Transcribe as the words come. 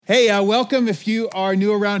Hey, welcome. If you are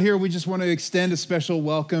new around here, we just want to extend a special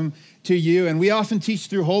welcome to you. And we often teach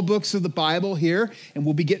through whole books of the Bible here, and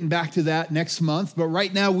we'll be getting back to that next month. But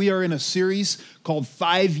right now, we are in a series called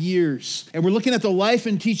 5 Years. And we're looking at the life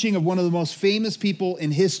and teaching of one of the most famous people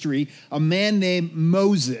in history, a man named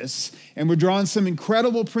Moses. And we're drawing some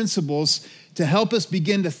incredible principles to help us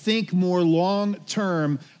begin to think more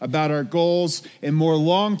long-term about our goals and more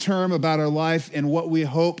long-term about our life and what we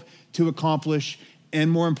hope to accomplish, and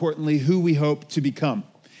more importantly, who we hope to become.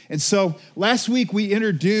 And so last week we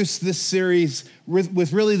introduced this series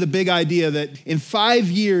with really the big idea that in 5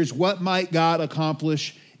 years, what might God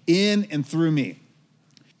accomplish in and through me?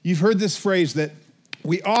 You've heard this phrase that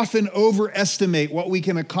we often overestimate what we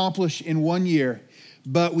can accomplish in 1 year,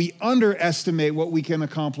 but we underestimate what we can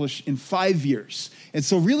accomplish in 5 years. And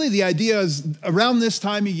so really the idea is around this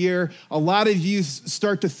time of year, a lot of you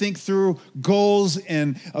start to think through goals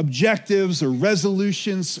and objectives or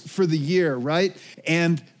resolutions for the year, right?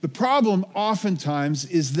 And the problem oftentimes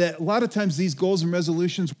is that a lot of times these goals and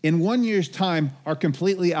resolutions in 1 year's time are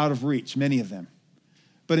completely out of reach, many of them.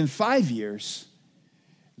 But in 5 years,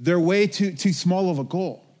 they're way too small of a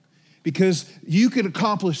goal, because you could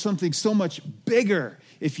accomplish something so much bigger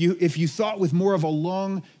if you thought with more of a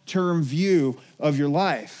long-term view of your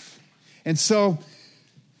life. And so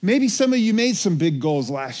maybe some of you made some big goals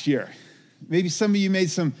last year. Maybe some of you made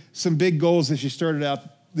some big goals as you started out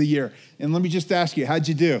the year. And let me just ask you, how'd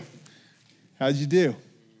you do? How'd you do?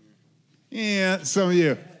 Yeah, some of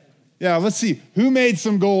you. Yeah, let's see. Who made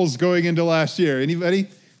some goals going into last year? Anybody?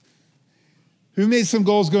 Who made some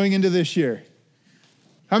goals going into this year?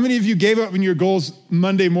 How many of you gave up on your goals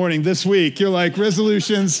Monday morning this week? You're like,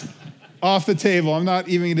 resolutions off the table. I'm not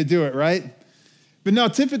even going to do it, right? But no,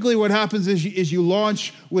 typically what happens is you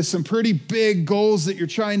launch with some pretty big goals that you're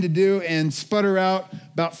trying to do and sputter out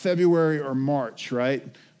about February or March, right?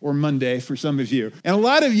 Or Monday for some of you. And a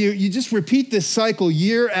lot of you just repeat this cycle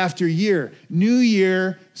year after year. New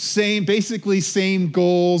year, basically same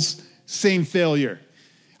goals, same failure.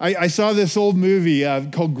 I saw this old movie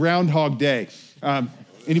called Groundhog Day.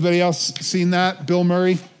 Anybody else seen that? Bill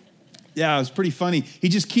Murray? Yeah, it was pretty funny. He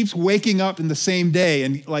just keeps waking up in the same day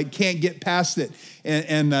and can't get past it.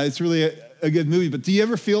 And it's really a good movie. But do you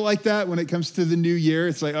ever feel like that when it comes to the new year?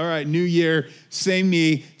 It's like, all right, new year, same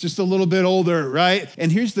me, just a little bit older, right?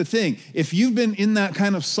 And here's the thing. If you've been in that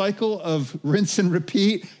kind of cycle of rinse and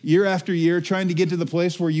repeat year after year, trying to get to the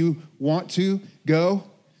place where you want to go,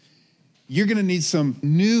 you're going to need some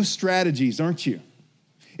new strategies, aren't you?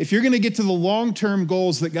 If you're going to get to the long-term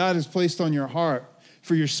goals that God has placed on your heart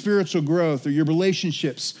for your spiritual growth or your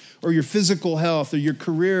relationships or your physical health or your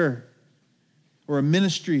career or a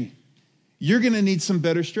ministry, you're going to need some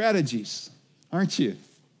better strategies, aren't you?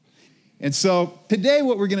 And so today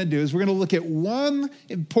what we're going to do is we're going to look at one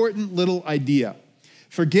important little idea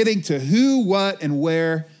for getting to who, what, and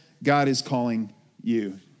where God is calling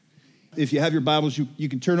you. If you have your Bibles, you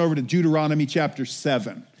can turn over to Deuteronomy chapter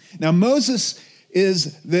 7. Now, Moses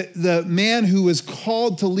is the man who was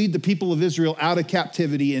called to lead the people of Israel out of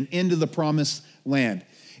captivity and into the promised land.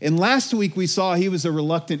 And last week we saw he was a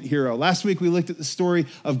reluctant hero. Last week we looked at the story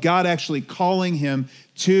of God actually calling him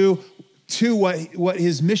to what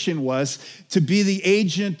his mission was, to be the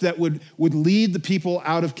agent that would lead the people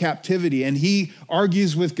out of captivity. And he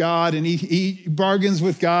argues with God and he bargains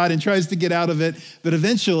with God and tries to get out of it. But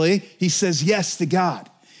eventually he says yes to God.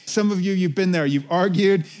 Some of you've been there. You've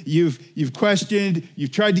argued, you've questioned,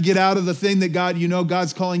 you've tried to get out of the thing that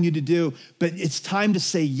God's calling you to do, but it's time to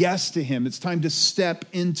say yes to him. It's time to step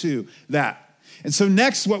into that. And so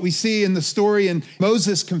next, what we see in the story, and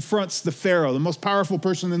Moses confronts the Pharaoh, the most powerful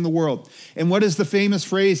person in the world. And what is the famous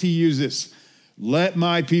phrase he uses? Let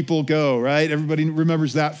my people go, right? Everybody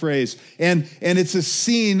remembers that phrase. And it's a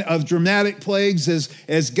scene of dramatic plagues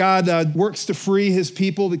as God works to free his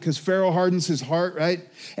people because Pharaoh hardens his heart, right?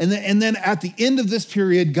 And then at the end of this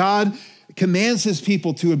period, God commands his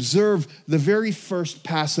people to observe the very first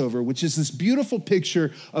Passover, which is this beautiful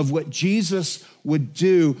picture of what Jesus would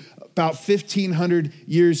do about 1,500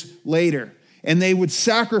 years later. And they would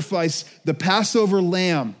sacrifice the Passover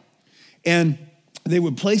lamb, and they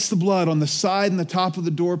would place the blood on the side and the top of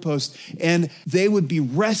the doorpost, and they would be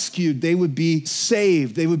rescued. They would be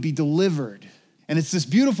saved. They would be delivered. And it's this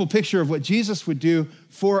beautiful picture of what Jesus would do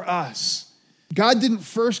for us. God didn't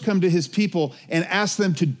first come to his people and ask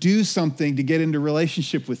them to do something to get into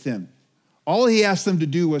relationship with him. All he asked them to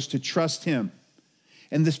do was to trust him.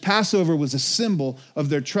 And this Passover was a symbol of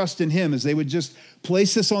their trust in him, as they would just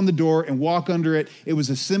place this on the door and walk under it. It was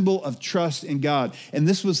a symbol of trust in God. And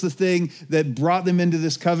this was the thing that brought them into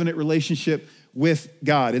this covenant relationship with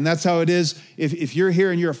God. And that's how it is. If you're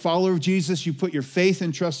here and you're a follower of Jesus, you put your faith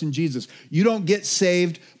and trust in Jesus. You don't get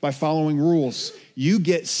saved by following rules. You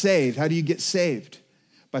get saved. How do you get saved?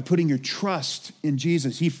 By putting your trust in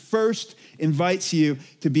Jesus. He first invites you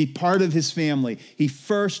to be part of his family. He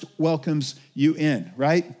first welcomes you in,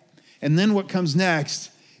 right? And then what comes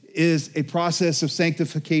next is a process of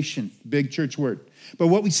sanctification, big church word. But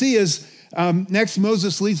what we see is next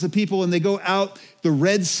Moses leads the people and they go out. The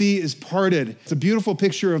Red Sea is parted. It's a beautiful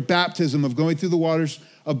picture of baptism, of going through the waters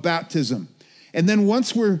of baptism. And then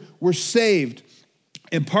once we're saved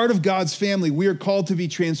and part of God's family, we are called to be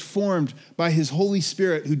transformed by his Holy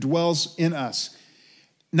Spirit who dwells in us.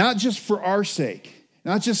 Not just for our sake,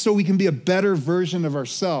 not just so we can be a better version of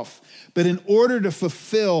ourselves, but in order to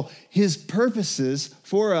fulfill his purposes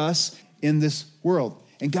for us in this world.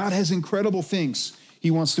 And God has incredible things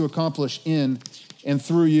he wants to accomplish in and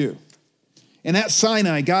through you. And at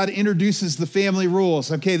Sinai, God introduces the family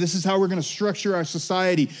rules. Okay, this is how we're going to structure our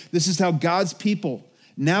society. This is how God's people,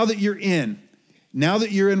 now that you're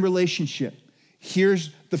in relationship, here's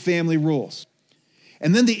the family rules.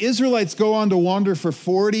 And then the Israelites go on to wander for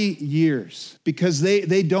 40 years because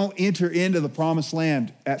they don't enter into the promised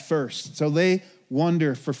land at first. So they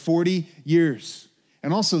wander for 40 years.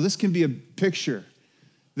 And also this can be a picture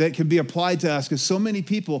that can be applied to us because so many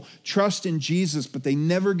people trust in Jesus, but they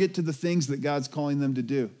never get to the things that God's calling them to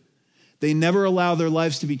do. They never allow their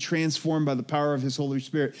lives to be transformed by the power of his Holy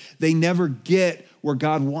Spirit. They never get where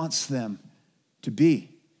God wants them to be.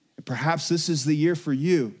 And perhaps this is the year for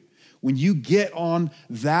you when you get on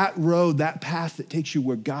that road, that path that takes you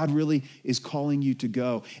where God really is calling you to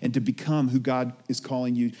go and to become who God is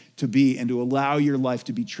calling you to be and to allow your life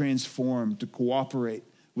to be transformed, to cooperate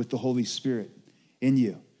with the Holy Spirit in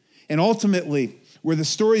you. And ultimately, where the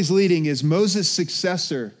story's leading is Moses'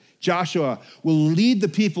 successor, Joshua, will lead the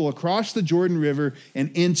people across the Jordan River and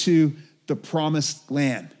into the promised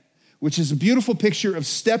land, which is a beautiful picture of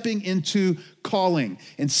stepping into calling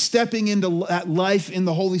and stepping into that life in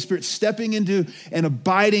the Holy Spirit, stepping into and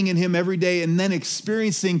abiding in him every day and then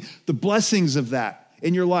experiencing the blessings of that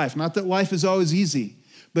in your life. Not that life is always easy,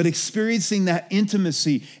 but experiencing that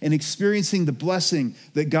intimacy and experiencing the blessing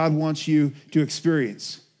that God wants you to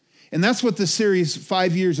experience. And that's what this series,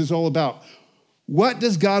 5 years, is all about. What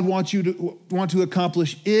does God want to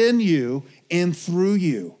accomplish in you and through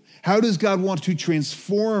you? How does God want to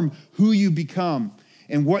transform who you become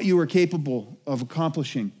and what you are capable of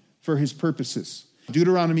accomplishing for his purposes?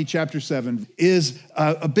 Deuteronomy chapter 7 is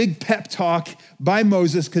a big pep talk by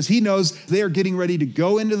Moses because he knows they are getting ready to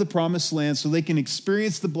go into the promised land so they can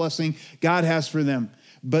experience the blessing God has for them.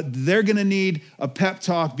 But they're going to need a pep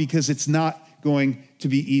talk because it's not going to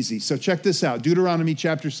be easy. So check this out. Deuteronomy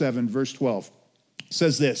chapter 7, verse 12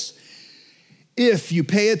 says this: if you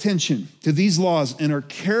pay attention to these laws and are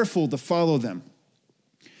careful to follow them,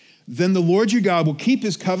 then the Lord your God will keep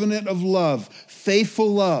his covenant of love,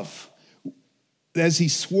 faithful love, as he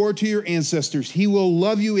swore to your ancestors. He will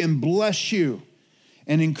love you and bless you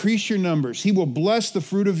and increase your numbers. He will bless the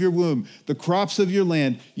fruit of your womb, the crops of your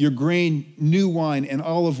land, your grain, new wine, and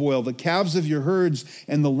olive oil, the calves of your herds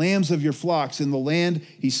and the lambs of your flocks in the land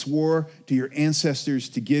he swore to your ancestors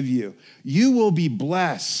to give you. You will be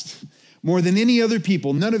blessed more than any other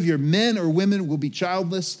people. None of your men or women will be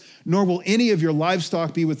childless, nor will any of your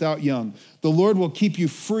livestock be without young. The Lord will keep you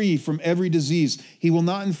free from every disease. He will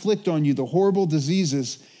not inflict on you the horrible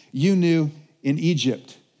diseases you knew in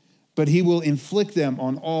Egypt, but he will inflict them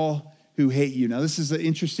on all who hate you. Now, this is an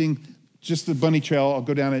interesting, just the bunny trail. I'll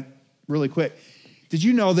go down it really quick. Did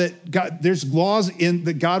you know that there's laws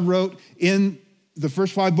that God wrote in the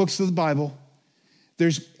first 5 books of the Bible?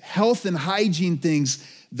 There's health and hygiene things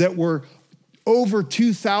that were over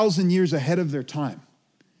 2,000 years ahead of their time.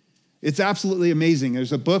 It's absolutely amazing.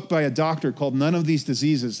 There's a book by a doctor called None of These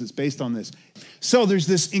Diseases that's based on this. So there's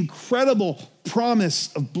this incredible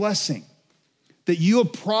promise of blessing that you'll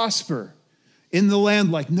prosper in the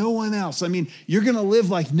land like no one else. I mean, you're going to live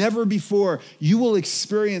like never before. You will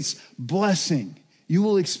experience blessing. You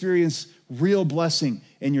will experience real blessing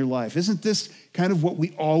in your life. Isn't this kind of what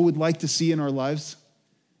we all would like to see in our lives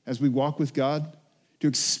as we walk with God? To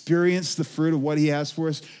experience the fruit of what he has for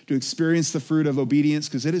us, to experience the fruit of obedience,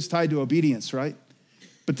 because it is tied to obedience, right?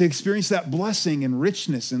 But to experience that blessing and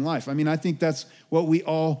richness in life. I mean, I think that's what we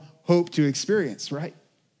all hope to experience, right?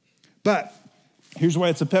 But here's why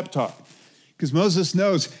it's a pep talk. Because Moses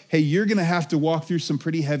knows, hey, you're going to have to walk through some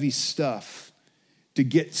pretty heavy stuff to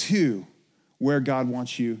get to where God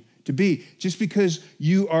wants you to be. Just because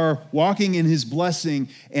you are walking in his blessing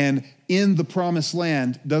and in the promised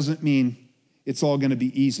land doesn't mean it's all going to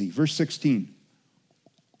be easy. Verse 16.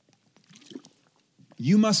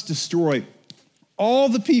 You must destroy all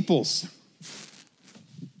the peoples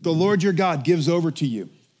the Lord your God gives over to you.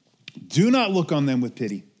 Do not look on them with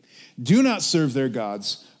pity. Do not serve their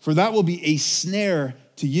gods, for that will be a snare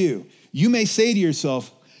to you. You may say to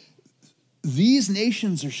yourself, these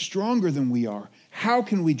nations are stronger than we are. How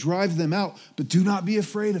can we drive them out? But do not be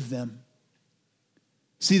afraid of them.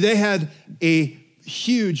 See, they had a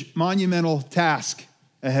huge monumental task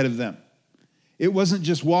ahead of them. It wasn't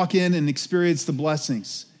just walk in and experience the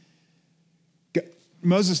blessings.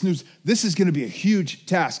 Moses knew this is going to be a huge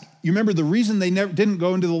task. You remember the reason they didn't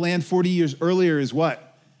go into the land 40 years earlier is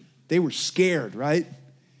what? They were scared, right?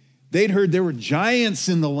 They'd heard there were giants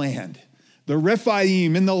in the land, the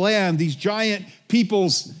Rephaim in the land, these giant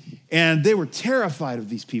peoples, and they were terrified of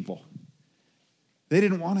these people. They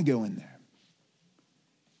didn't want to go in there.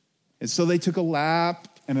 And so they took a lap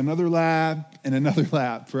and another lap and another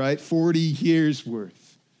lap, right? 40 years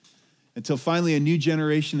worth, until finally a new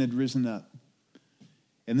generation had risen up.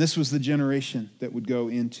 And this was the generation that would go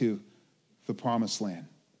into the promised land.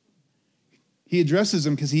 He addresses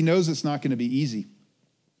them because he knows it's not going to be easy.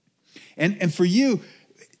 And for you,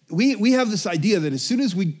 we have this idea that as soon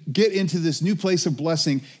as we get into this new place of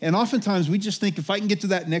blessing, and oftentimes we just think, if I can get to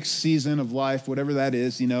that next season of life, whatever that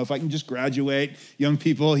is, if I can just graduate, young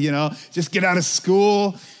people, just get out of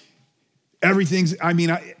school,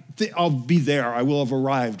 I'll be there. I will have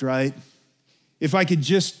arrived, right? If I could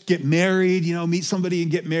just get married, meet somebody and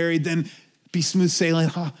get married, then be smooth sailing.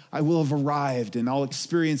 I will have arrived and I'll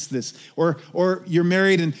experience this. Or you're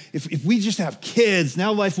married, and if we just have kids,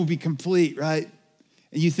 now life will be complete, right?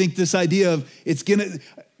 And you think this idea of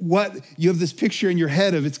you have this picture in your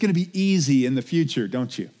head of it's going to be easy in the future,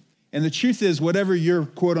 don't you? And the truth is, whatever your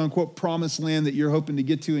quote unquote promised land that you're hoping to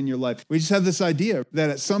get to in your life, we just have this idea that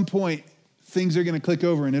at some point things are going to click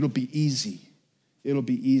over and it'll be easy. It'll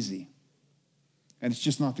be easy. And it's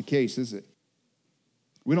just not the case, is it?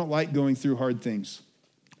 We don't like going through hard things.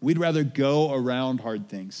 We'd rather go around hard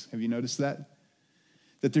things. Have you noticed that?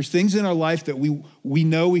 That there's things in our life that we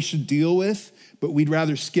know we should deal with, but we'd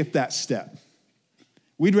rather skip that step.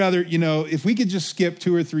 We'd rather, if we could just skip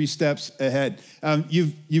 2 or 3 steps ahead.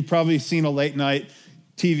 You've probably seen a late night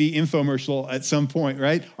TV infomercial at some point,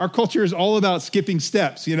 right? Our culture is all about skipping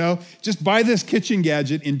steps, Just buy this kitchen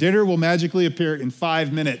gadget and dinner will magically appear in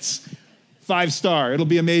 5 minutes. 5-star. It'll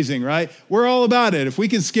be amazing, right? We're all about it. If we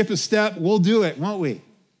can skip a step, we'll do it, won't we?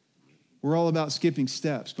 We're all about skipping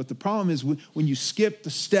steps. But the problem is when you skip the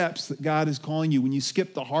steps that God is calling you, when you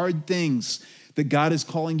skip the hard things that God is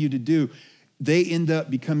calling you to do, they end up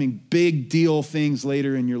becoming big deal things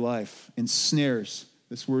later in your life, and snares.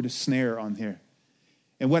 This word is snare on here.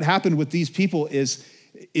 And what happened with these people is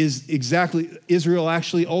exactly, Israel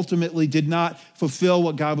actually ultimately did not fulfill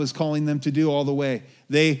what God was calling them to do all the way.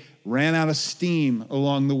 They ran out of steam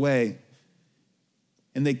along the way.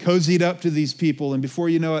 And they cozied up to these people. And before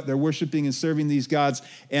you know it, they're worshiping and serving these gods.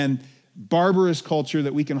 And barbarous culture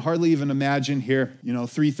that we can hardly even imagine here,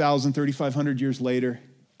 3,000, 3,500 years later.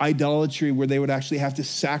 Idolatry where they would actually have to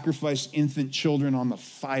sacrifice infant children on the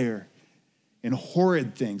fire. And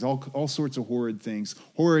horrid things, all sorts of horrid things.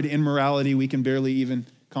 Horrid immorality we can barely even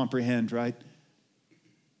comprehend, right?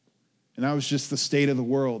 And that was just the state of the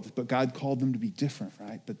world. But God called them to be different,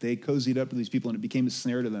 right? But they cozied up to these people and it became a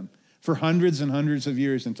snare to them for hundreds and hundreds of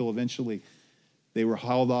years until eventually they were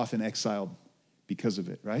hauled off and exiled because of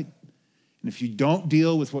it, right? And if you don't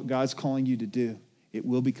deal with what God's calling you to do, it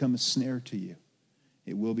will become a snare to you.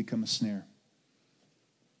 It will become a snare.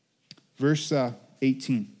 Verse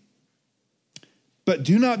 18. But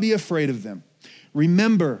do not be afraid of them.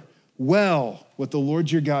 Remember well what the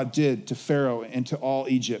Lord your God did to Pharaoh and to all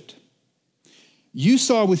Egypt. You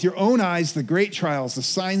saw with your own eyes the great trials, the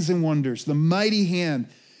signs and wonders, the mighty hand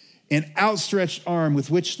and outstretched arm with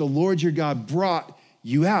which the Lord your God brought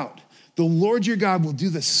you out. The Lord your God will do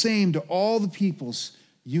the same to all the peoples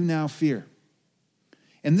you now fear.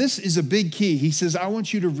 And this is a big key. He says, I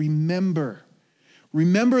want you to remember.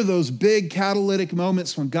 Remember those big catalytic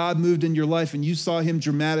moments when God moved in your life and you saw him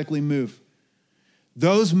dramatically move.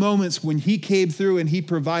 Those moments when he came through and he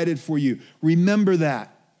provided for you. Remember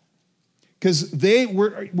that. Because they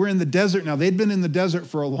were in the desert now. They'd been in the desert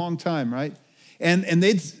for a long time, right? And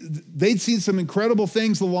they'd seen some incredible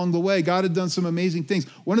things along the way. God had done some amazing things.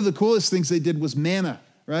 One of the coolest things they did was manna,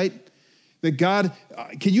 right? That God,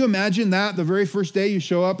 can you imagine that? The very first day you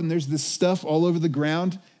show up and there's this stuff all over the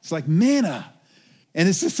ground. It's like manna. And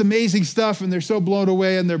it's just amazing stuff and they're so blown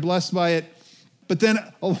away and they're blessed by it. But then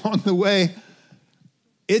along the way,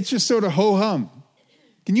 it's just sort of ho-hum.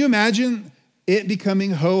 Can you imagine it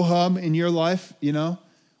becoming ho-hum in your life?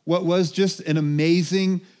 What was just an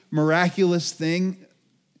amazing, miraculous thing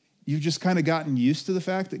you've just kind of gotten used to the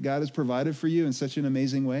fact that God has provided for you in such an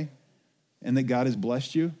amazing way and that God has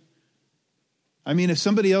blessed you? I mean,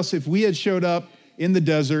 if we had showed up in the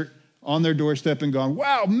desert on their doorstep and gone,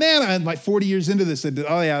 wow, manna, and like 40 years into this, said,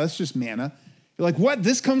 oh yeah, that's just manna. You're like, what?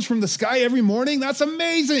 This comes from the sky every morning? That's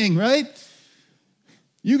amazing, right?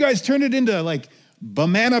 You guys turn it into like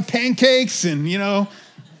banana pancakes and,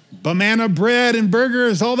 banana bread and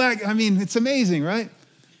burgers, all that. I mean, it's amazing, right?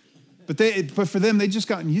 But for them, they've just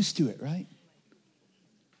gotten used to it, right?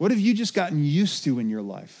 What have you just gotten used to in your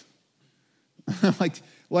life?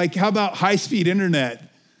 like how about high-speed internet?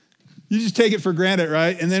 You just take it for granted,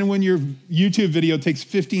 right? And then when your YouTube video takes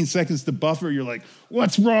 15 seconds to buffer, you're like,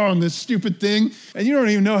 what's wrong, this stupid thing? And you don't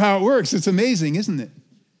even know how it works. It's amazing, isn't it?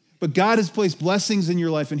 But God has placed blessings in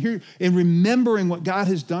your life. And remembering what God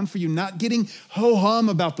has done for you, not getting ho-hum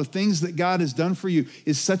about the things that God has done for you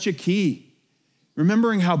is such a key.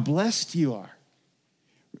 Remembering how blessed you are.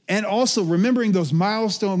 And also remembering those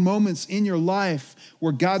milestone moments in your life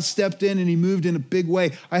where God stepped in and he moved in a big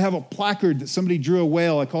way. I have a placard that somebody drew a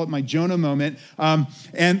whale. I call it my Jonah moment.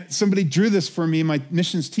 And somebody drew this for me, my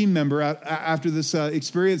missions team member, after this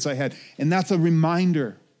experience I had. And that's a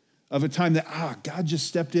reminder of a time that, God just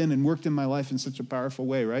stepped in and worked in my life in such a powerful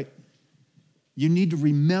way, right? You need to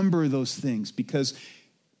remember those things because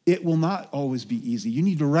it will not always be easy. You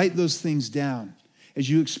need to write those things down as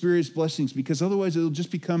you experience blessings, because otherwise it'll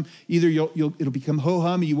just become it'll become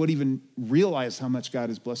ho-hum and you won't even realize how much God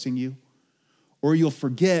is blessing you, or you'll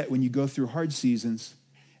forget when you go through hard seasons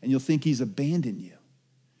and you'll think he's abandoned you.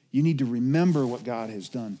 You need to remember what God has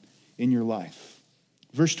done in your life.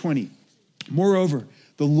 Verse 20, moreover,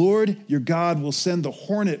 the Lord your God will send the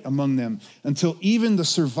hornet among them until even the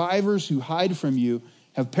survivors who hide from you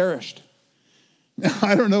have perished. Now,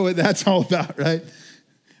 I don't know what that's all about, right?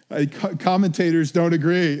 Commentators don't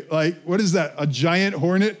agree. Like, what is that? A giant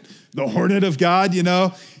hornet? The hornet of God,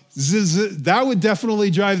 That would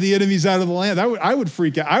definitely drive the enemies out of the land. I would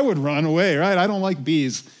freak out. I would run away, right? I don't like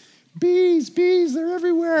bees. Bees, they're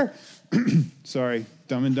everywhere. Sorry,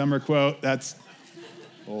 Dumb and Dumber quote. That's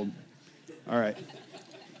old. All right.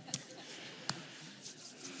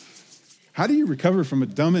 How do you recover from a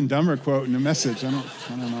Dumb and Dumber quote in a message? I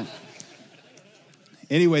don't know.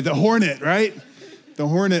 Anyway, the hornet, right? The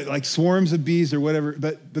hornet, like swarms of bees or whatever.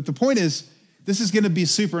 But the point is, this is going to be a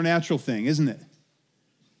supernatural thing, isn't it?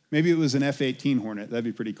 Maybe it was an F-18 Hornet. That'd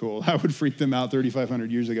be pretty cool. I would freak them out 3,500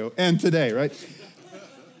 years ago and today, right?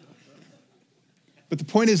 But the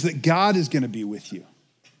point is that God is going to be with you.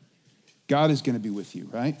 God is going to be with you,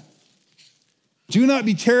 right? Do not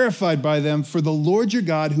be terrified by them, for the Lord your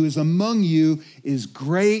God who is among you is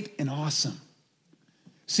great and awesome.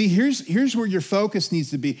 See, here's where your focus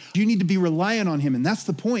needs to be. You need to be reliant on him, and that's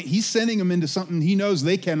the point. He's sending them into something he knows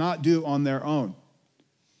they cannot do on their own.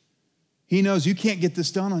 He knows you can't get this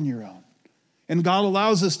done on your own. And God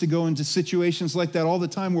allows us to go into situations like that all the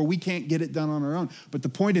time where we can't get it done on our own. But the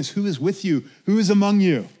point is, who is with you? Who is among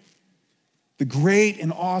you? The great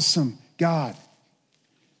and awesome God.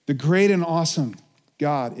 The great and awesome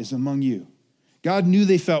God is among you. God knew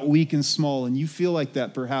they felt weak and small, and you feel like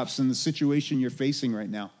that perhaps in the situation you're facing right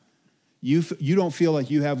now. You don't feel like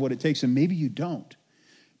you have what it takes, and maybe you don't.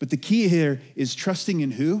 But the key here is trusting in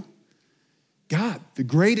who? God, the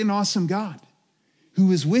great and awesome God,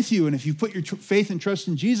 who is with you. And if you put your faith and trust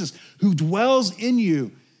in Jesus, who dwells in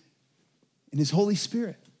you in his Holy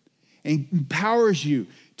Spirit and empowers you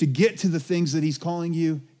to get to the things that he's calling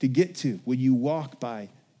you to get to when you walk by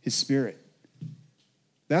his Spirit.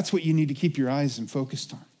 That's what you need to keep your eyes and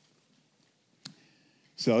focused on.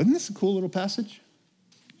 So isn't this a cool little passage?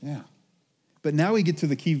 Yeah. But now we get to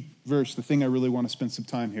the key verse, the thing I really want to spend some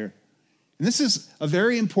time here. And this is a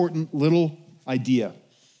very important little idea.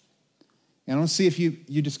 And I want to see if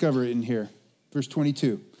you discover it in here. Verse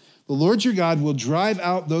 22. The Lord your God will drive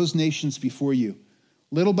out those nations before you,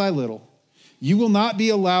 little by little. You will not be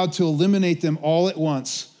allowed to eliminate them all at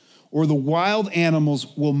once, or the wild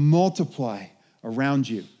animals will multiply around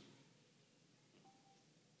you.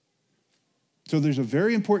 So there's a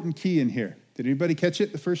very important key in here. Did anybody catch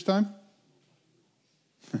it the first time?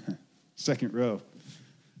 Second row.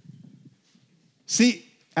 See,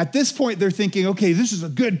 at this point they're thinking, okay, this is a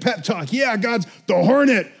good pep talk. Yeah, God's the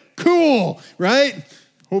hornet. Cool, right?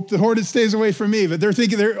 Hope the hornet stays away from me. But they're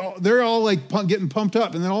thinking, they're all like getting pumped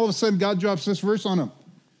up. And then all of a sudden God drops this verse on them.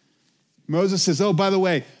 Moses says, oh, by the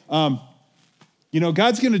way,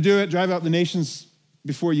 God's going to do it, drive out the nations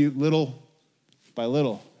before you little by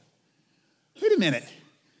little. Wait a minute.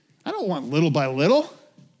 I don't want little by little.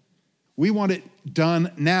 We want it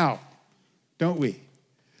done now, don't we?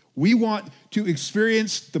 We want to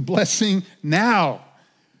experience the blessing now.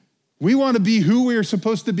 We want to be who we are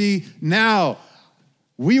supposed to be now.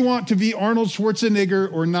 We want to be Arnold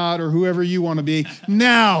Schwarzenegger or not, or whoever you want to be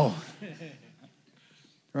now.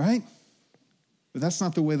 Right? But that's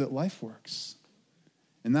not the way that life works.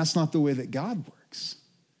 And that's not the way that God works.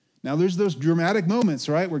 Now, there's those dramatic moments,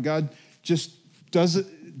 right, where God just does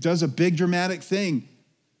a big dramatic thing.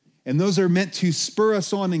 And those are meant to spur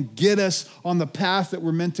us on and get us on the path that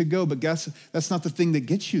we're meant to go. But that's not the thing that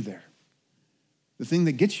gets you there. The thing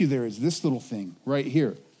that gets you there is this little thing right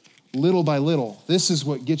here. Little by little. This is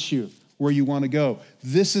what gets you where you want to go.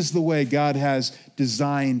 This is the way God has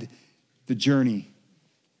designed the journey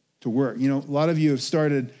to work. You know, a lot of you have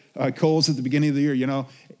started Kohl's at the beginning of the year. You know,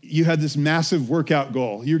 you had this massive workout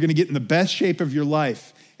goal. You're going to get in the best shape of your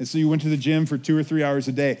life. And so you went to the gym for 2 or 3 hours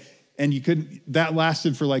a day. And that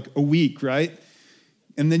lasted for like a week, right?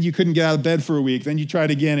 And then you couldn't get out of bed for a week. Then you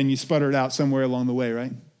tried again and you sputtered out somewhere along the way,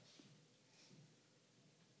 right?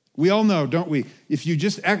 We all know, don't we? If you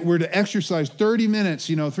just were to exercise 30 minutes,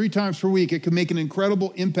 3 times per week, it could make an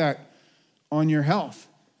incredible impact on your health.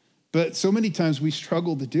 But so many times we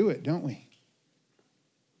struggle to do it, don't we?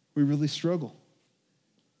 We really struggle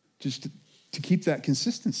just to keep that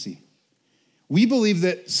consistency. We believe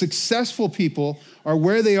that successful people are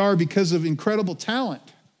where they are because of incredible talent.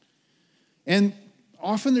 And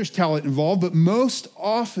often there's talent involved, but most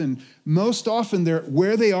often they're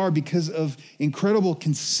where they are because of incredible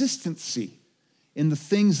consistency in the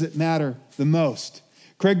things that matter the most.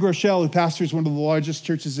 Craig Groeschel, who pastors one of the largest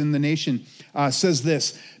churches in the nation, says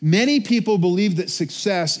this: many people believe that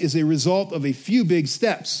success is a result of a few big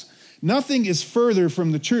steps. Nothing is further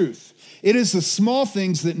from the truth. It is the small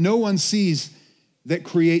things that no one sees that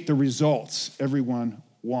create the results everyone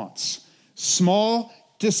wants. Small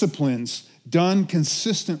disciplines done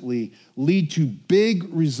consistently lead to big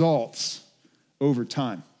results over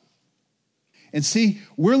time. And see,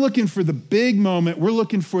 we're looking for the big moment. We're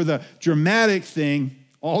looking for the dramatic thing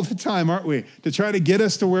all the time, aren't we? To try to get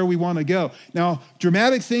us to where we want to go. Now,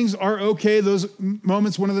 dramatic things are okay. Those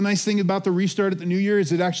moments, one of the nice things about the restart at the new year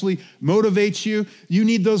is it actually motivates you. You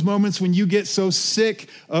need those moments when you get so sick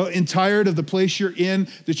and tired of the place you're in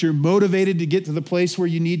that you're motivated to get to the place where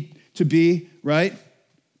you need to be, right?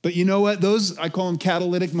 But you know what? Those, I call them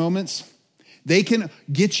catalytic moments. They can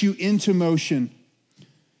get you into motion.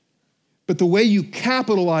 But the way you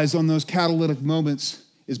capitalize on those catalytic moments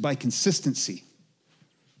is by consistency.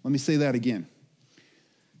 Let me say that again.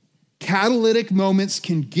 Catalytic moments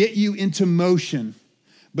can get you into motion,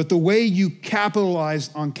 but the way you capitalize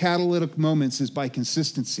on catalytic moments is by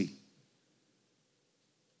consistency.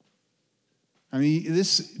 I mean,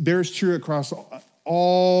 this bears true across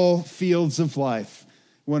all fields of life.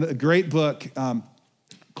 A great book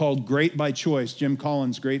called Great by Choice, Jim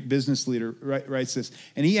Collins, great business leader, writes this.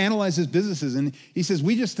 And he analyzes businesses, and he says,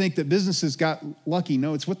 we just think that businesses got lucky.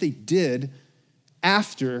 No, it's what they did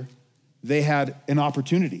after they had an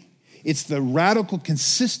opportunity. It's the radical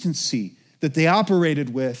consistency that they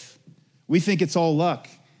operated with. We think it's all luck.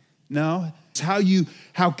 No, it's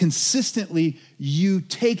how consistently you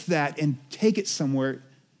take that and take it somewhere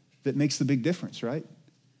that makes the big difference, right?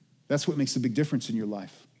 That's what makes the big difference in your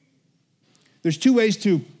life. There's 2 ways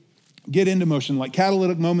to get into motion. Like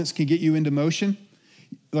catalytic moments can get you into motion.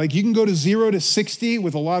 Like you can go to 0 to 60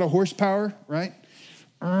 with a lot of horsepower, right?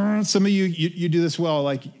 Some of you do this well,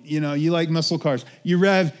 like, you like muscle cars. You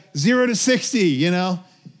rev 0 to 60,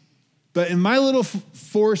 But in my little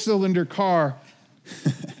 4-cylinder car,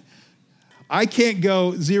 I can't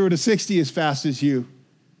go 0 to 60 as fast as you,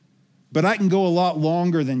 but I can go a lot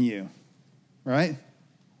longer than you, right?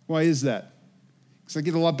 Why is that? Because I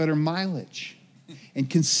get a lot better mileage. And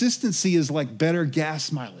consistency is like better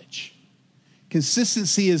gas mileage.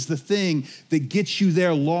 Consistency is the thing that gets you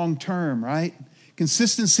there long term, right?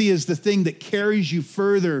 Consistency is the thing that carries you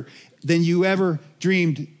further than you ever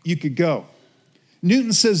dreamed you could go.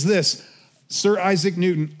 Newton says this, Sir Isaac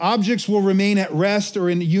Newton, objects will remain at rest or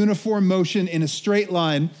in uniform motion in a straight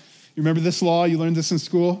line. You remember this law? You learned this in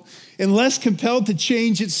school? Unless compelled to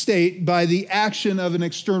change its state by the action of an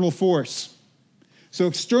external force. So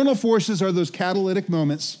external forces are those catalytic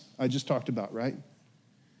moments I just talked about, right?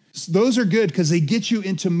 So those are good because they get you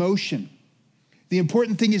into motion. The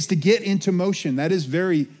important thing is to get into motion. That is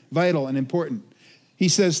very vital and important. He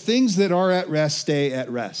says, things that are at rest stay at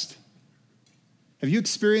rest. Have you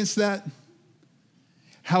experienced that?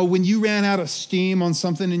 How when you ran out of steam on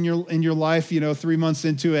something in your life, 3 months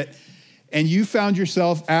into it, and you found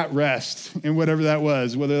yourself at rest in whatever that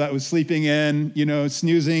was, whether that was sleeping in,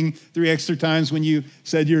 snoozing 3 extra times when you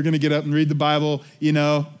said you were going to get up and read the Bible,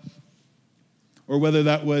 or whether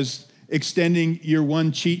that was extending your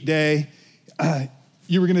one cheat day,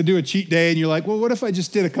 you were going to do a cheat day and you're like, well, what if I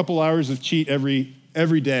just did a couple hours of cheat every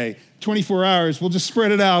day? 24 hours, we'll just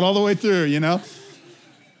spread it out all the way through, you know?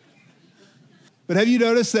 But have you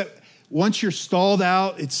noticed that once you're stalled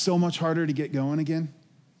out, it's so much harder to get going again?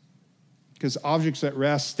 Because objects at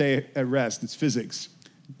rest stay at rest. It's physics,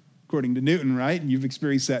 according to Newton, right? And you've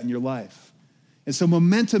experienced that in your life. And so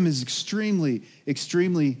momentum is extremely,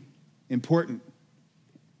 extremely important.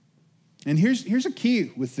 And here's a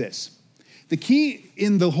key with this. The key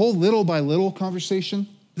in the whole little by little conversation,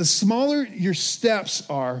 the smaller your steps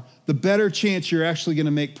are, the better chance you're actually going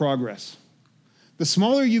to make progress. The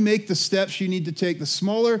smaller you make the steps you need to take, the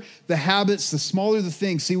smaller the habits, the smaller the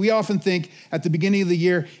things. See, we often think at the beginning of the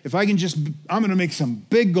year, if I'm going to make some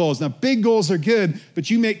big goals. Now, big goals are good, but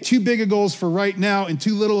you make too big of goals for right now and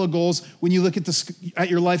too little of goals when you look at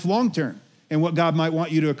your life long term and what God might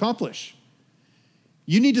want you to accomplish.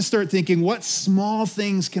 You need to start thinking, what small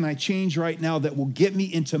things can I change right now that will get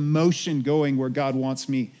me into motion going where God wants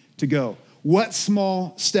me to go? What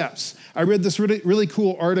small steps? I read this really, really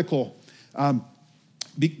cool article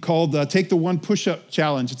called Take the One Push-Up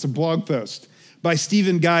Challenge. It's a blog post by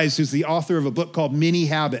Stephen Guise, who's the author of a book called Mini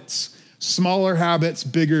Habits, Smaller Habits,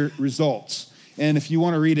 Bigger Results. And if you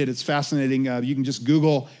want to read it, it's fascinating. You can just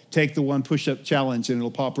Google Take the One Push-Up Challenge and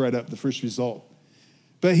it'll pop right up, the first result.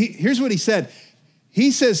 But here's what he said.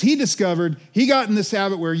 He says he discovered, he got in this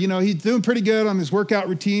habit where, he's doing pretty good on his workout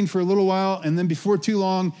routine for a little while, and then before too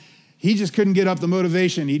long, he just couldn't get up the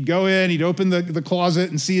motivation. He'd go in, he'd open the closet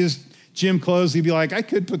and see his gym clothes. He'd be like, I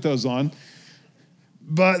could put those on,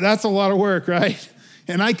 but that's a lot of work, right?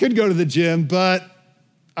 And I could go to the gym, but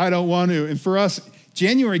I don't want to. And for us,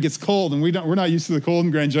 January gets cold, and we're not used to the cold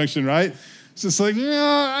in Grand Junction, right? So it's like,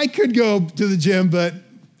 I could go to the gym, but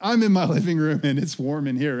I'm in my living room, and it's warm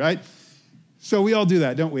in here, right? So we all do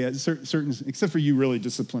that, don't we? At certain, except for you really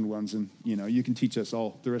disciplined ones, and you can teach us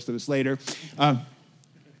all, the rest of us later.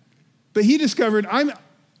 But he discovered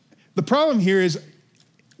the problem here is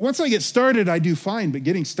once I get started, I do fine, but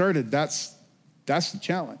getting started, that's the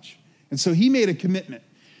challenge. And so he made a commitment.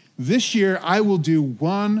 This year, I will do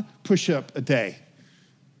one push-up a day.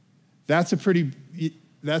 How many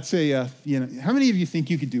of you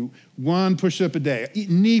think you could do one push-up a day?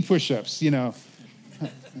 Knee push-ups,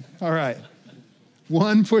 All right.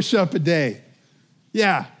 One push-up a day.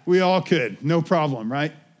 Yeah, we all could, no problem,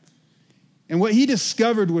 right? And what he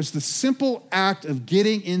discovered was the simple act of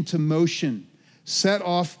getting into motion set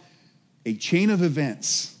off a chain of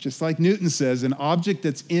events. Just like Newton says, an object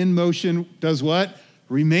that's in motion does what?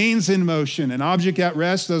 Remains in motion. An object at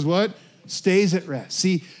rest does what? Stays at rest.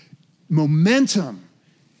 See, momentum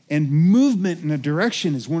and movement in a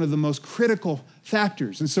direction is one of the most critical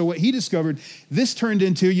factors. And so what he discovered, this turned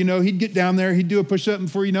into, he'd get down there, he'd do a push-up, and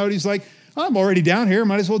before you know it, he's like, I'm already down here,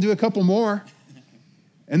 might as well do a couple more.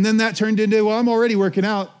 And then that turned into, I'm already working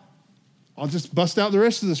out. I'll just bust out the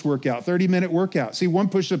rest of this workout, 30-minute workout. See, one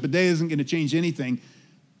push-up a day isn't going to change anything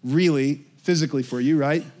really physically for you,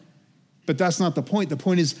 right? But that's not the point. The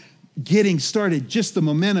point is getting started, just the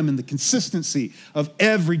momentum and the consistency of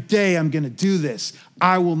every day I'm going to do this.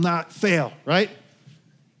 I will not fail, right?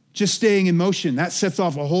 Just staying in motion, that sets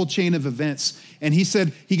off a whole chain of events. And he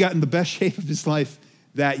said he got in the best shape of his life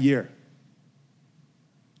that year.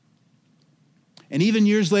 And even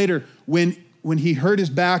years later, when he hurt his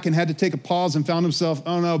back and had to take a pause and found himself,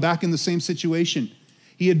 back in the same situation,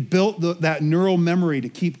 he had built that neural memory to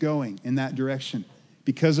keep going in that direction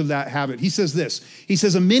because of that habit. He says this. He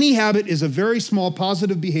says, a mini habit is a very small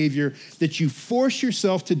positive behavior that you force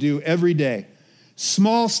yourself to do every day.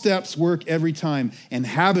 Small steps work every time, and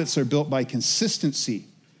habits are built by consistency.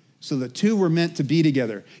 So the two were meant to be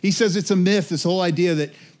together. He says it's a myth, this whole idea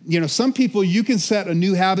that, some people, you can set a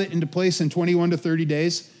new habit into place in 21 to 30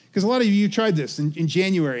 days. Because a lot of you tried this in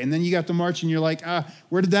January, and then you got to March, and you're like,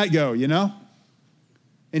 where did that go,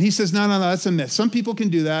 And he says, no, that's a myth. Some people can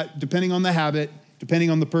do that, depending on the habit, depending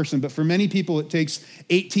on the person. But for many people, it takes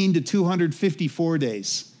 18 to 254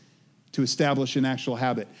 days to establish an actual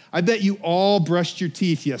habit. I bet you all brushed your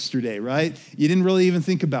teeth yesterday, right? You didn't really even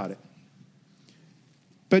think about it.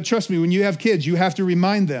 But trust me, when you have kids, you have to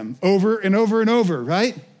remind them over and over and over,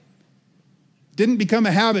 right? Didn't become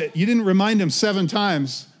a habit. You didn't remind them 7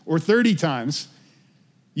 times or 30 times.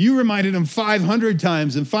 You reminded them 500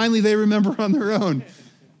 times, and finally they remember on their own.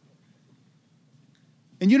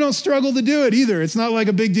 And you don't struggle to do it either. It's not like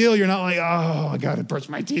a big deal. You're not like, I got to brush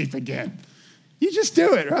my teeth again. You just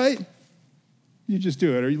do it, right? You just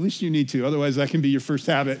do it, or at least you need to. Otherwise, that can be your first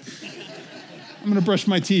habit. I'm going to brush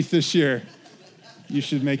my teeth this year. You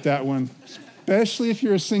should make that one, especially if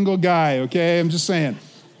you're a single guy, okay? I'm just saying.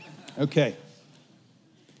 Okay.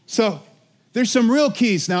 So There's some real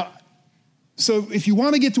keys. Now, so if you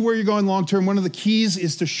want to get to where you're going long term, one of the keys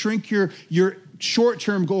is to shrink your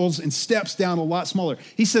short-term goals and steps down a lot smaller.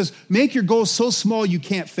 He says, make your goals so small you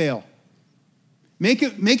can't fail. Make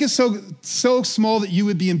it so small that you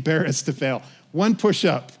would be embarrassed to fail. 1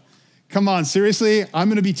 push-up. Come on, seriously? I'm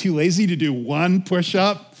going to be too lazy to do 1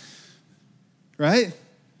 push-up, right?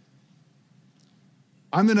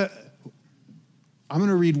 I'm going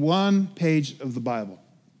to read 1 page of the Bible.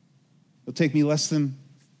 It'll take me less than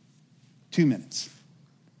 2 minutes.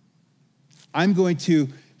 I'm going to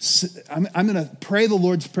pray the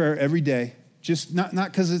Lord's Prayer every day, just not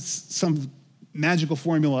because it's some magical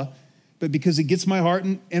formula, but because it gets my heart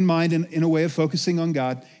and mind in a way of focusing on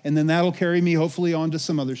God, and then that'll carry me hopefully on to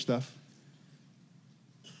some other stuff.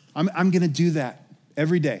 I'm going to do that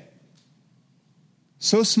every day.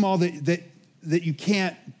 So small that you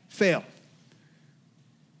can't fail.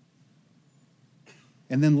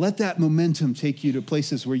 And then let that momentum take you to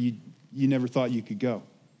places where you never thought you could go.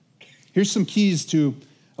 Here's some keys to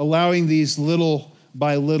allowing these little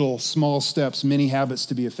by little, small steps, mini habits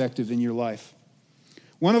to be effective in your life.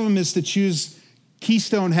 One of them is to choose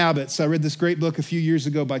keystone habits. I read this great book a few years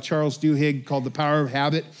ago by Charles Duhigg called The Power of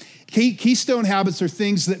Habit. Keystone habits are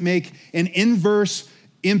things that make an inverse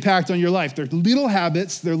impact on your life. They're little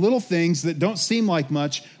habits, they're little things that don't seem like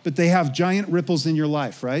much, but they have giant ripples in your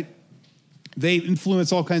life, right? They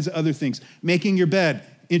influence all kinds of other things. Making your bed,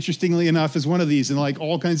 interestingly enough, is one of these. And like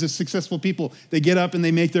all kinds of successful people, they get up and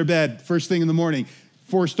they make their bed first thing in the morning.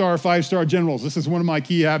 4-star, 5-star generals. This is one of my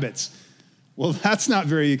key habits. Well, that's not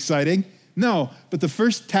very exciting. No, but the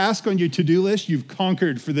first task on your to-do list, you've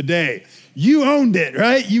conquered for the day. You owned it,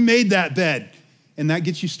 right? You made that bed. And that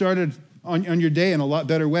gets you started on your day in a lot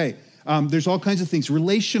better way. There's all kinds of things.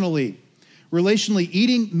 Relationally,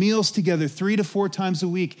 eating meals together 3 to 4 times a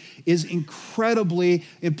week is incredibly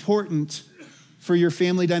important for your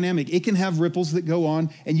family dynamic. It can have ripples that go on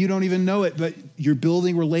and you don't even know it, but you're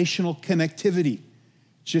building relational connectivity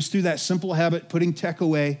just through that simple habit, putting tech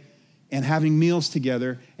away and having meals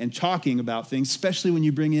together and talking about things, especially when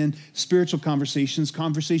you bring in spiritual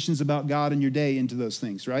conversations about God and your day into those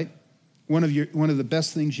things, right? One of the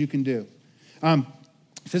best things you can do.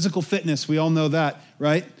 Physical fitness, we all know that,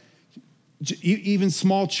 right? Even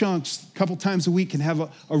small chunks, a couple times a week can have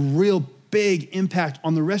a real big impact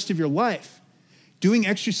on the rest of your life. Doing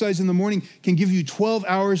exercise in the morning can give you 12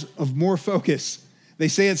 hours of more focus. They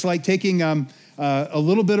say it's like taking a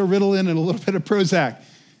little bit of Ritalin and a little bit of Prozac,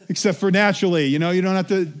 except for naturally, you don't have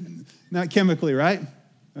to, not chemically, right?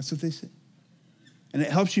 That's what they say. And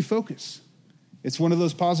it helps you focus. It's one of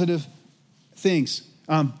those positive things.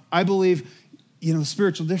 I believe,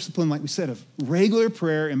 spiritual discipline, like we said, of regular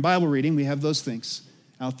prayer and Bible reading, we have those things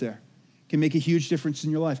out there, can make a huge difference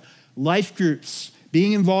in your life. Life groups,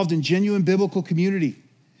 being involved in genuine biblical community.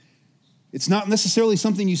 It's not necessarily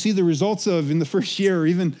something you see the results of in the first year or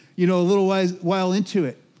even, a little while into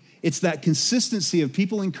it. It's that consistency of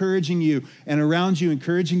people encouraging you and around you,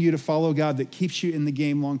 encouraging you to follow God that keeps you in the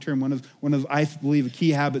game long term. One of I believe,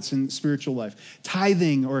 key habits in spiritual life.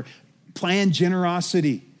 Tithing or planned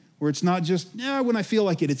generosity, where it's not just, when I feel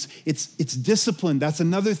like it. It's discipline. That's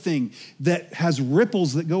another thing that has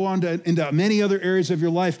ripples that go on into many other areas of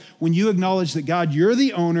your life when you acknowledge that, God, you're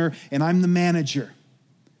the owner and I'm the manager.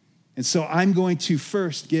 And so I'm going to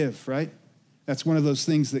first give, right? That's one of those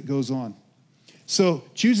things that goes on. So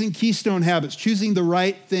choosing keystone habits, choosing the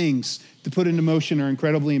right things to put into motion are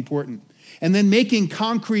incredibly important. And then making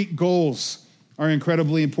concrete goals are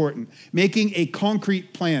incredibly important. Making a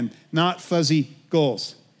concrete plan, not fuzzy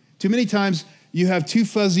goals. Too many times you have too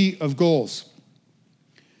fuzzy of goals.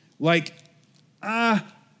 Like, I'm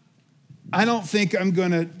not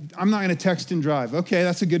gonna text and drive. Okay,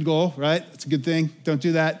 that's a good goal, right? That's a good thing. Don't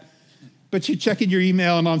do that. But you're checking your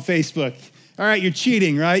email and on Facebook. All right, you're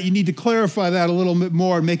cheating, right? You need to clarify that a little bit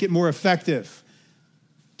more, make it more effective.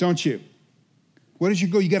 Don't you? What is your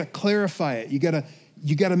goal? You got to clarify it. You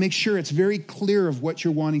got to make sure it's very clear of what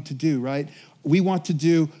you're wanting to do, right? We want to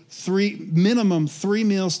do minimum 3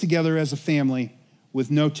 meals together as a family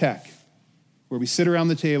with no tech, where we sit around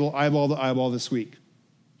the table, eyeball to eyeball this week.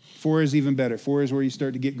 4 is even better. 4 is where you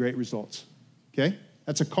start to get great results, okay?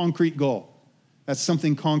 That's a concrete goal. That's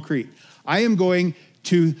something concrete. I am going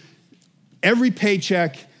to every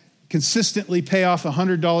paycheck consistently pay off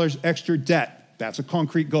 $100 extra debt. That's a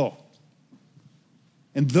concrete goal.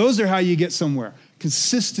 And those are how you get somewhere.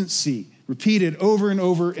 Consistency, repeated over and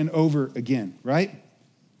over and over again, right?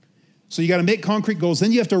 So you got to make concrete goals.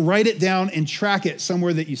 Then you have to write it down and track it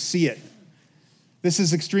somewhere that you see it. This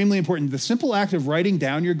is extremely important. The simple act of writing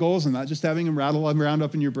down your goals and not just having them rattle around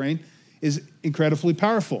up in your brain is incredibly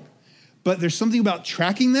powerful. But there's something about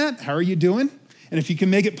tracking that. How are you doing? And if you can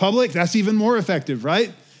make it public, that's even more effective,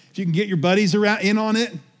 right? If you can get your buddies around in on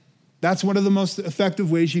it, that's one of the most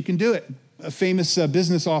effective ways you can do it. A famous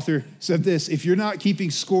business author said this: if you're not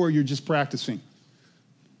keeping score, you're just practicing.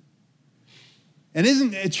 And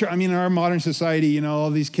isn't it true? I mean, in our modern society, all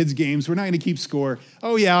these kids' games, we're not going to keep score.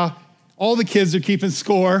 Oh, yeah, all the kids are keeping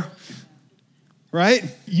score, right?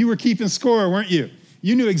 You were keeping score, weren't you?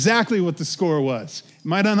 You knew exactly what the score was. It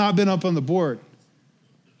might have not been up on the board.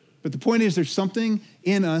 But the point is, there's something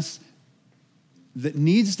in us that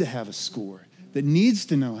needs to have a score, that needs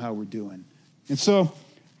to know how we're doing. And so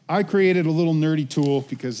I created a little nerdy tool,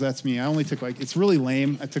 because that's me. I only took it's really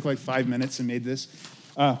lame. I took 5 minutes and made this.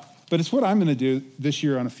 But it's what I'm going to do this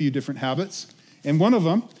year on a few different habits. And one of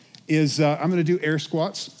them is I'm going to do air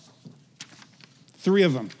squats. 3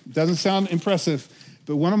 of them. Doesn't sound impressive,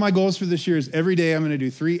 but one of my goals for this year is every day I'm going to do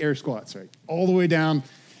 3 air squats, right? All the way down.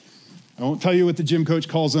 I won't tell you what the gym coach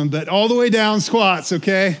calls them, but all the way down squats,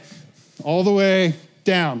 okay? All the way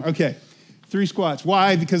down. Okay, 3 squats.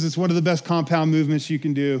 Why? Because it's one of the best compound movements you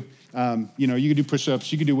can do. You can do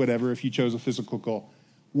push-ups. You can do whatever if you chose a physical goal.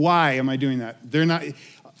 Why am I doing that?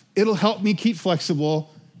 It'll help me keep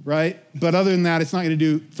flexible, right? But other than that,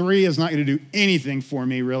 3 is not going to do anything for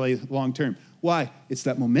me really long term. Why? It's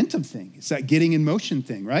that momentum thing. It's that getting in motion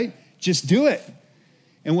thing, right? Just do it.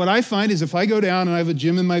 And what I find is if I go down and I have a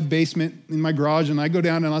gym in my basement, in my garage, and I go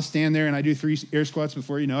down and I'll stand there and I do 3 air squats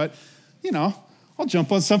before you know it, I'll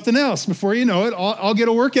jump on something else. Before you know it, I'll get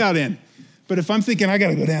a workout in. But if I'm thinking I got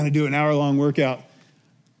to go down and do an hour-long workout,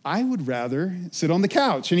 I would rather sit on the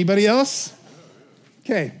couch. Anybody else?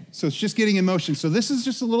 Okay, so it's just getting in motion. So this is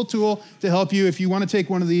just a little tool to help you if you want to take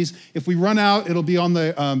one of these. If we run out, it'll be on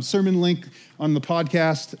the sermon link on the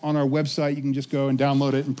podcast on our website. You can just go and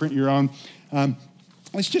download it and print your own.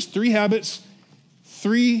 It's just 3 habits,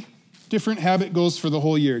 3 different habit goals for the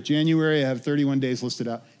whole year. January, I have 31 days listed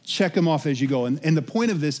out. Check them off as you go. And the point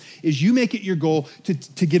of this is you make it your goal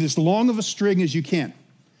to get as long of a string as you can.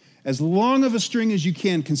 As long of a string as you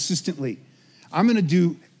can consistently. I'm going to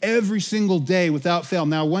do every single day without fail.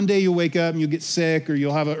 Now, one day you'll wake up and you'll get sick or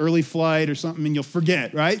you'll have an early flight or something and you'll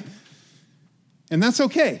forget, right? And that's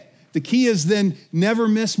okay. The key is then never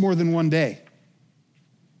miss more than one day.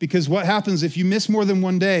 Because what happens if you miss more than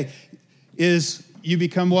one day is you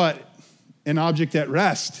become what? An object at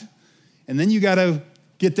rest. And then you got to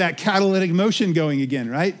get that catalytic motion going again,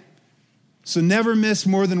 right? So never miss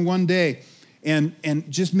more than one day. And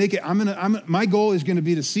just make it, my goal is going to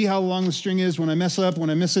be to see how long the string is. When I mess up,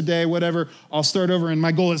 when I miss a day, whatever, I'll start over. And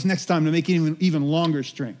my goal is next time to make it even longer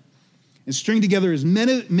string. And string together as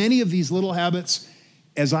many of these little habits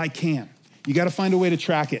as I can. You got to find a way to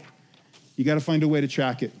track it.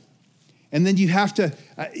 And then you have to,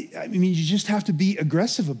 you just have to be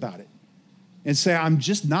aggressive about it. And say, I'm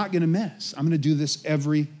just not going to miss. I'm going to do this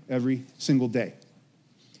every single day.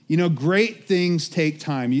 Great things take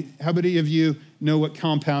time. How many of you know what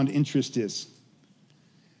compound interest is?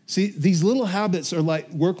 See, these little habits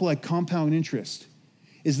work like compound interest.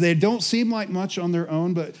 They don't seem like much on their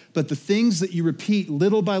own, but the things that you repeat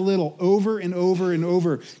little by little, over and over and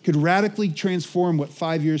over, could radically transform what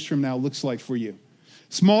 5 years from now looks like for you.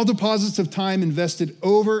 Small deposits of time invested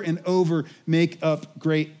over and over make up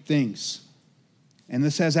great things. And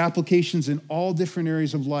this has applications in all different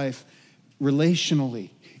areas of life, relationally,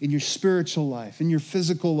 in your spiritual life, in your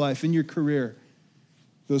physical life, in your career.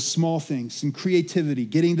 Those small things, and creativity,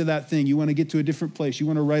 getting to that thing. You want to get to a different place. You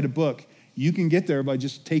want to write a book. You can get there by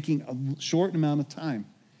just taking a short amount of time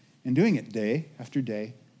and doing it day after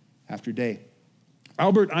day after day.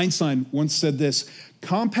 Albert Einstein once said this: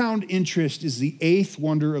 compound interest is the 8th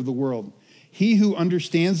wonder of the world. He who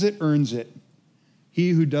understands it earns it.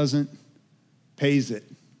 He who doesn't pays it.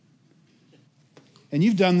 And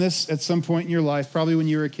you've done this at some point in your life, probably when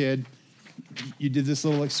you were a kid. You did this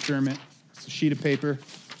little experiment. It's a sheet of paper.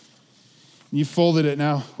 And you folded it.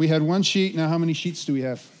 Now, we had 1 sheet. Now, how many sheets do we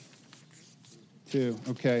have? 2.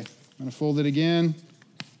 Okay. I'm going to fold it again.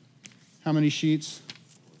 How many sheets?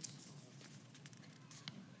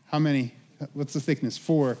 How many? What's the thickness?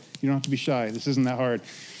 4. You don't have to be shy. This isn't that hard.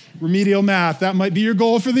 Remedial math. That might be your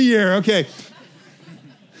goal for the year. Okay.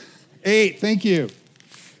 8. Thank you.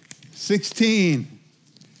 16.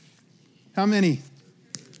 How many?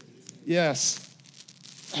 Yes.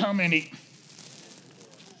 How many?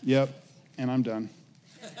 Yep. And I'm done.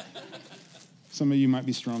 Some of you might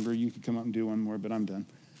be stronger. You could come up and do one more, but I'm done.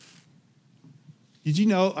 Did you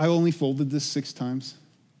know I only folded this 6 times?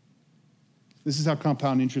 This is how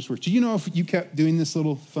compound interest works. Do you know if you kept doing this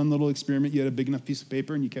fun little experiment, you had a big enough piece of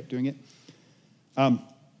paper and you kept doing it?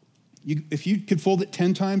 If you could fold it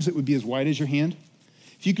 10 times, it would be as wide as your hand.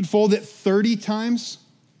 If you could fold it 30 times,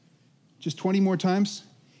 just 20 more times,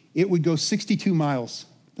 it would go 62 miles.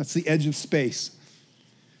 That's the edge of space.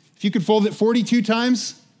 If you could fold it 42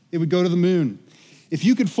 times, it would go to the moon. If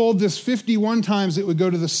you could fold this 51 times, it would go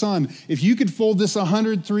to the sun. If you could fold this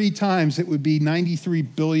 103 times, it would be 93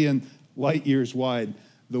 billion light years wide,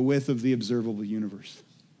 the width of the observable universe.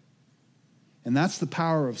 And that's the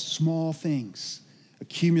power of small things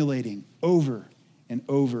accumulating over and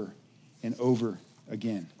over and over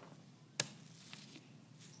again.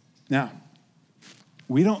 Now,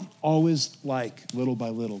 we don't always like little by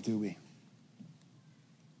little, do we?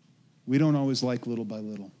 We don't always like little by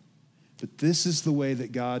little. But this is the way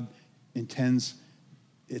that God intends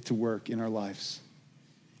it to work in our lives.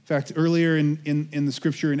 In fact, earlier in the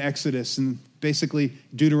scripture in Exodus and basically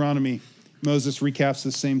Deuteronomy, Moses recaps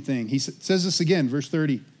the same thing. He says this again, verse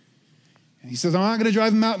 30. He says, I'm not going to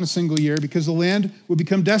drive them out in a single year because the land will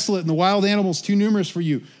become desolate and the wild animals too numerous for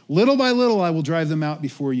you. Little by little I will drive them out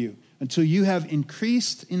before you until you have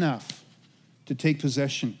increased enough to take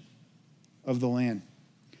possession of the land.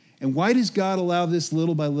 And why does God allow this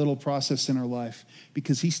little by little process in our life?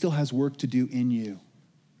 Because he still has work to do in you,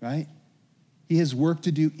 right? He has work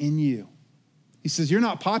to do in you. He says, you're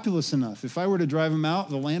not populous enough. If I were to drive them out,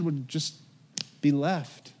 the land would just be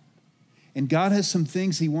left. And God has some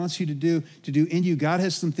things he wants you to do in you. God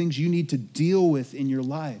has some things you need to deal with in your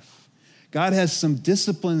life. God has some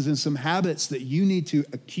disciplines and some habits that you need to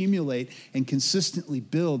accumulate and consistently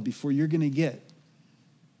build before you're going to get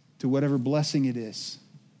to whatever blessing it is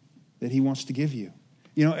that he wants to give you.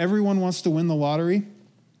 You know, everyone wants to win the lottery.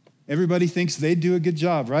 Everybody thinks they do a good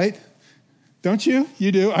job, right? Don't you?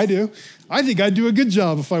 You do. I do. I think I'd do a good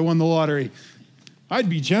job if I won the lottery. I'd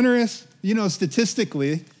be generous. You know,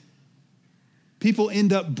 statistically, people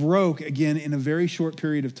end up broke again in a very short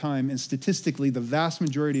period of time. And statistically, the vast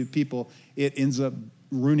majority of people, it ends up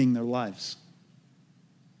ruining their lives.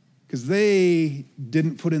 Because they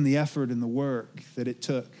didn't put in the effort and the work that it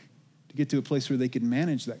took to get to a place where they could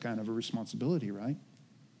manage that kind of a responsibility, right?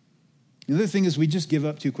 The other thing is we just give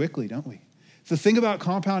up too quickly, don't we? The thing about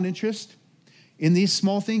compound interest in these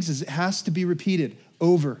small things is it has to be repeated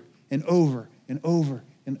over and over and over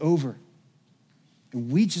and over.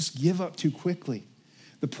 And we just give up too quickly.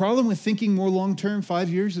 The problem with thinking more long-term, 5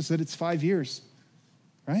 years, is that it's 5 years,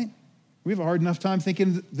 right? We have a hard enough time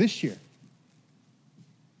thinking this year.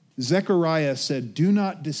 Zechariah said, do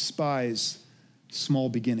not despise small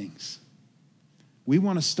beginnings. We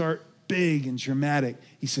want to start big and dramatic.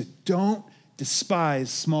 He said, don't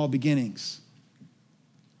despise small beginnings.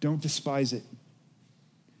 Don't despise it.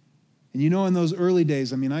 And you know, in those early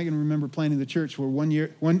days, I mean, I can remember planning the church where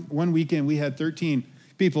one weekend we had 13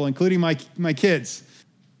 people, including my kids.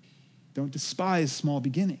 Don't despise small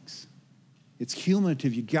beginnings. It's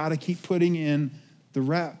cumulative. You got to keep putting in the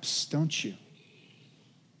reps, don't you?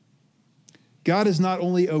 God is not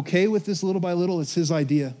only okay with this little by little, it's his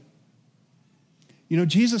idea. You know,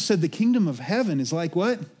 Jesus said the kingdom of heaven is like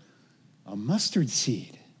what? A mustard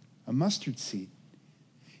seed. A mustard seed.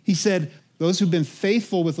 He said, those who've been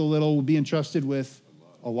faithful with a little will be entrusted with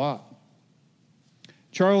a lot.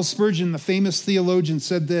 Charles Spurgeon, the famous theologian,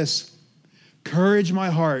 said this, courage my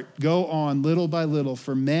heart, go on little by little,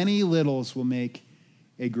 for many littles will make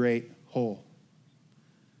a great whole.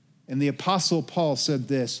 And the Apostle Paul said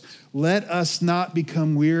this, let us not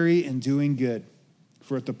become weary in doing good,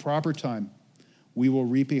 for at the proper time we will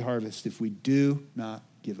reap a harvest if we do not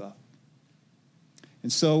give up.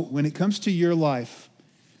 And so when it comes to your life,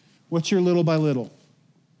 what's your little by little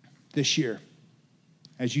this year?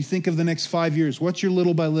 As you think of the next 5 years, what's your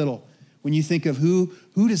little by little? When you think of who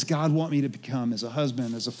does God want me to become as a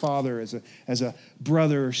husband, as a father, as a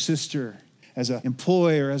brother or sister, as an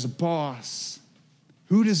employer, as a boss?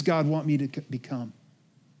 Who does God want me to become?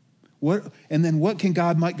 And then what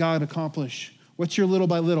might God accomplish? What's your little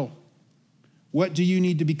by little? What do you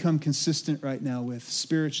need to become consistent right now with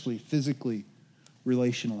spiritually, physically,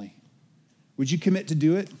 relationally? Would you commit to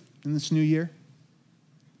do it in this new year?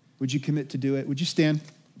 Would you commit to do it? Would you stand?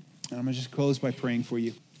 And I'm going to just close by praying for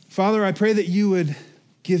you. Father, I pray that you would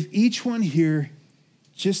give each one here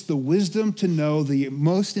just the wisdom to know the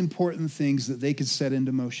most important things that they could set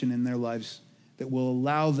into motion in their lives that will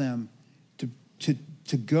allow them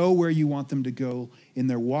to go where you want them to go in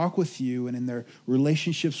their walk with you and in their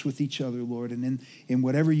relationships with each other, Lord, and in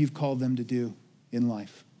whatever you've called them to do in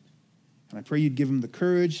life. And I pray you'd give them the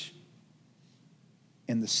courage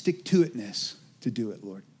and the stick-to-itness to do it,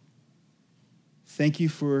 Lord. Thank you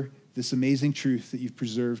for this amazing truth that you've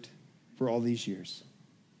preserved for all these years.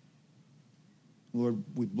 Lord,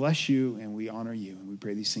 we bless you and we honor you, and we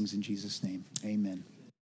pray these things in Jesus' name. Amen.